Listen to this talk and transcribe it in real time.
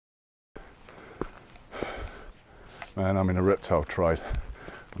Man, I'm in a reptile trade.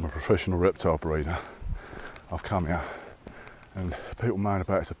 I'm a professional reptile breeder. I've come here and people moan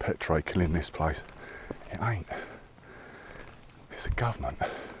about it's a pet trade killing this place. It ain't. It's the government.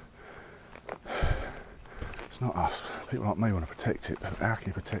 It's not us. People like me want to protect it, but how can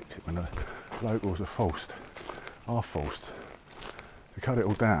you protect it when the locals are forced to cut it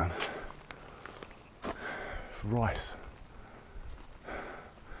all down for rice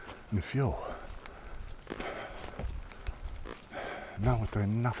and fuel? No one's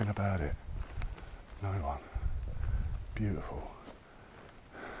doing nothing about it. No one. Beautiful.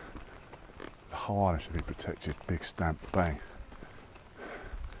 The whole island should be protected. Big stamp, bang.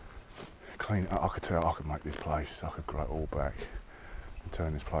 Clean it up. I could tell I could make this place, I could grow it all back and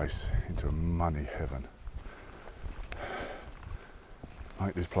turn this place into a money heaven.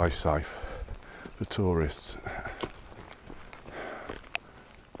 Make this place safe for tourists.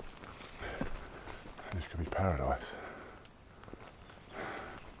 This could be paradise.